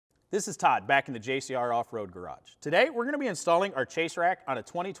This is Todd back in the JCR Off-Road Garage. Today we're going to be installing our chase rack on a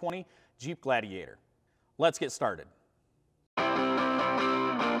 2020 Jeep Gladiator. Let's get started.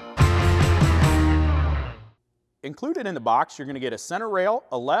 Included in the box, you're going to get a center rail,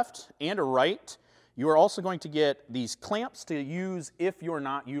 a left, and a right. You are also going to get these clamps to use if you're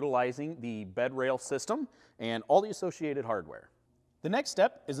not utilizing the bed rail system, and all the associated hardware. The next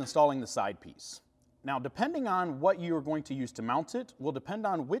step is installing the side piece. Now, depending on what you're going to use to mount it will depend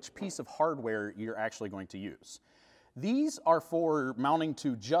on which piece of hardware you're actually going to use. These are for mounting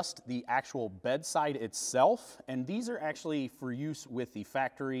to just the actual bedside itself, and these are actually for use with the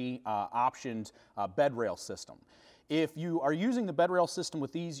factory optioned bed rail system. If you are using the bed rail system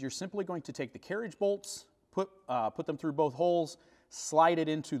with these, you're simply going to take the carriage bolts, put them through both holes, slide it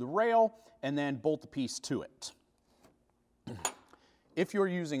into the rail, and then bolt the piece to it. If you're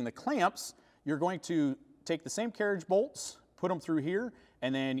using the clamps, you're going to take the same carriage bolts, put them through here,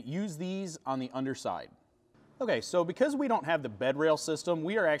 and then use these on the underside. Okay, so because we don't have the bed rail system,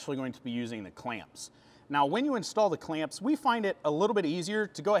 we are actually going to be using the clamps. Now, when you install the clamps, we find it a little bit easier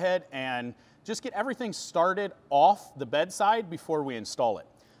to go ahead and just get everything started off the bedside before we install it.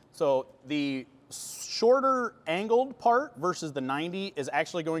 So the shorter angled part versus the 90 is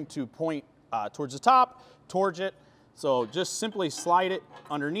actually going to point towards the top, towards it. So just simply slide it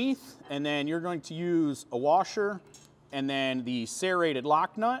underneath, and then you're going to use a washer and then the serrated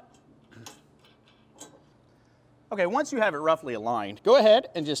lock nut. Okay, once you have it roughly aligned, go ahead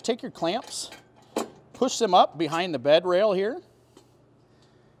and just take your clamps, push them up behind the bed rail here,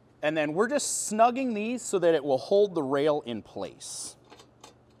 and then we're just snugging these so that it will hold the rail in place.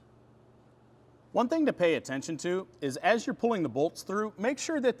 One thing to pay attention to is as you're pulling the bolts through, make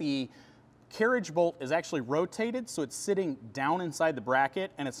sure that the carriage bolt is actually rotated so it's sitting down inside the bracket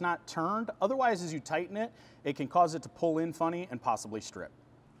and it's not turned. Otherwise, as you tighten it, it can cause it to pull in funny and possibly strip.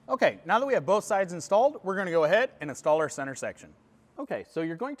 Okay, now that we have both sides installed, we're going to go ahead and install our center section. Okay, so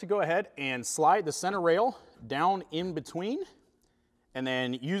you're going to go ahead and slide the center rail down in between, and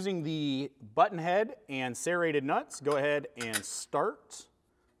then using the button head and serrated nuts, go ahead and start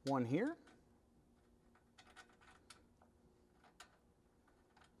one here.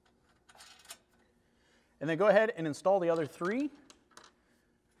 And then go ahead and install the other three,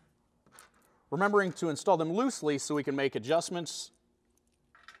 remembering to install them loosely so we can make adjustments.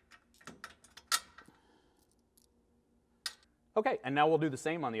 Okay, and now we'll do the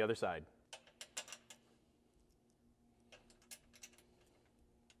same on the other side.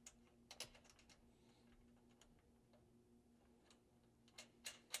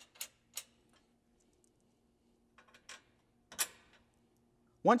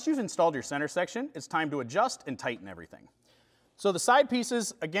 Once you've installed your center section, it's time to adjust and tighten everything. So the side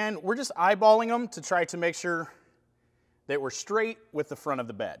pieces, again, we're just eyeballing them to try to make sure that we're straight with the front of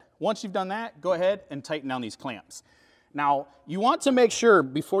the bed. Once you've done that, go ahead and tighten down these clamps. Now, you want to make sure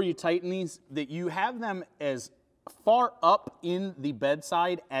before you tighten these that you have them as far up in the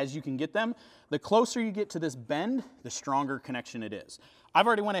bedside as you can get them. The closer you get to this bend, the stronger connection it is. I've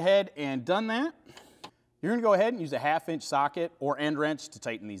already went ahead and done that. You're gonna go ahead and use a 1/2-inch socket or end wrench to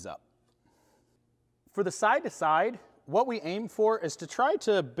tighten these up. For the side to side, what we aim for is to try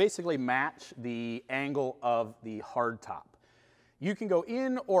to basically match the angle of the hard top. You can go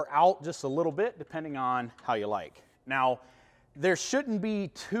in or out just a little bit depending on how you like. Now, there shouldn't be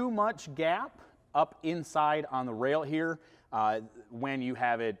too much gap up inside on the rail here when you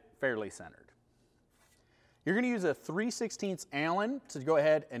have it fairly centered. You're gonna use a 3/16 Allen to go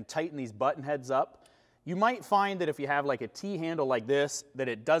ahead and tighten these button heads up. You might find that if you have like a T-handle like this, that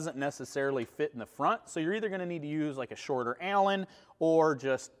it doesn't necessarily fit in the front, so you're either gonna need to use like a shorter Allen or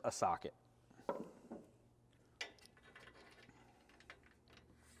just a socket.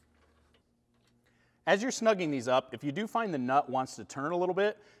 As you're snugging these up, if you do find the nut wants to turn a little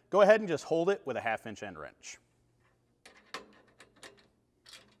bit, go ahead and just hold it with a 1/2-inch end wrench.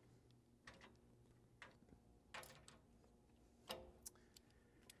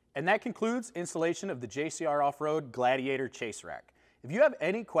 And that concludes installation of the JCR Off-Road Gladiator Chase Rack. If you have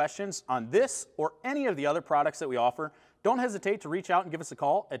any questions on this or any of the other products that we offer, don't hesitate to reach out and give us a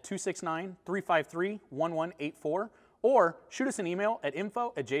call at 269-353-1184 or shoot us an email at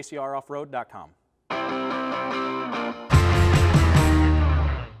info@jcroffroad.com.